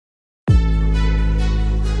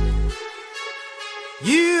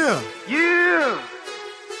Yeah. Yeah.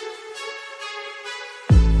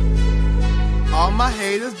 All my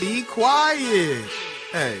haters be quiet.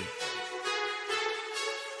 Hey.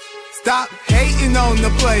 Stop hating on the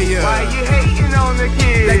player. Why you hating on the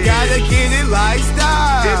kid? They gotta get it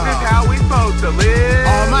lifestyle. This is how we supposed to live.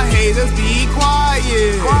 All my haters be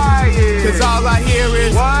quiet. Quiet. Cause all I hear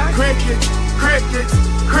is what? Crickets, crickets,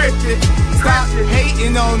 crickets. Stop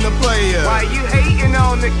hating on the player. Why you hating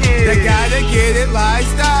on the kid? They gotta get it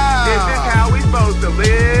lifestyle. This is how we supposed to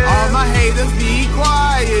live. All my haters be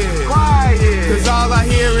quiet. Quiet. Cause all I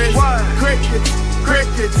hear is what? Crickets,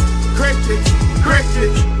 crickets, crickets,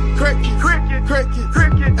 crickets, crickets, Cricket. crickets,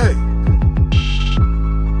 Cricket. Hey.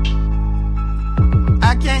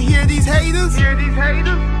 I can't hear these haters. Hear these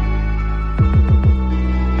haters?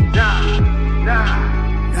 Nah.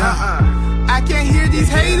 I can't hear these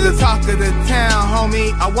haters. Talk of the town,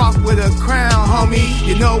 homie. I walk with a crown, homie.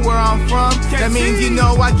 You know where I'm from? That means you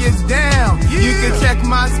know I get down. You can check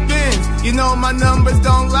my spins. You know my numbers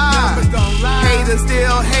don't lie. Haters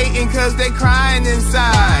still hating cause they crying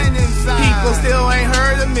inside. People still ain't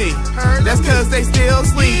heard of me. That's cause they still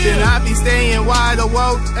sleeping. I be staying wide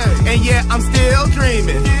awoke, and yet I'm still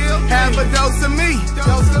dreaming. Have a dose of me,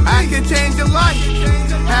 I can change your life.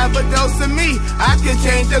 Have a dose of me, I can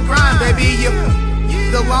change the grind, baby. You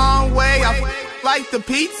the long way, I like the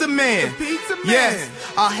pizza man. Yes,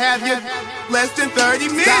 I'll have you less than 30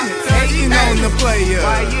 minutes. Hating on the player.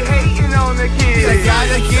 Why you hating on the kid? They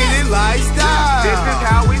gotta get it lifestyle. This is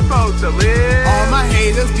how we supposed to live. All my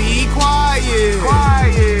haters be quiet.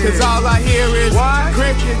 Quiet. Cause all I hear is what?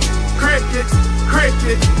 Crickets, crickets,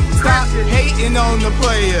 crickets. Stop hating on the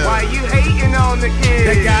player. Why you hating on the kid?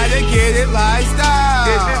 They gotta get it lifestyle.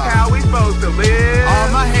 This is how we supposed to live. All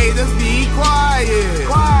my haters be quiet.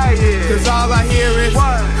 Quiet. Cause all I hear is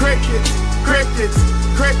what? Crickets, crickets,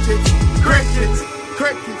 crickets, crickets,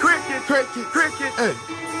 crickets, Cricket. crickets, Cricket. Hey.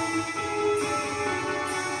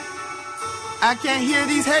 I can't hear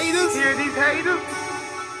these haters. Hear these haters?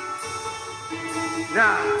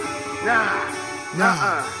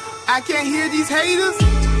 Nah. I can't hear these haters.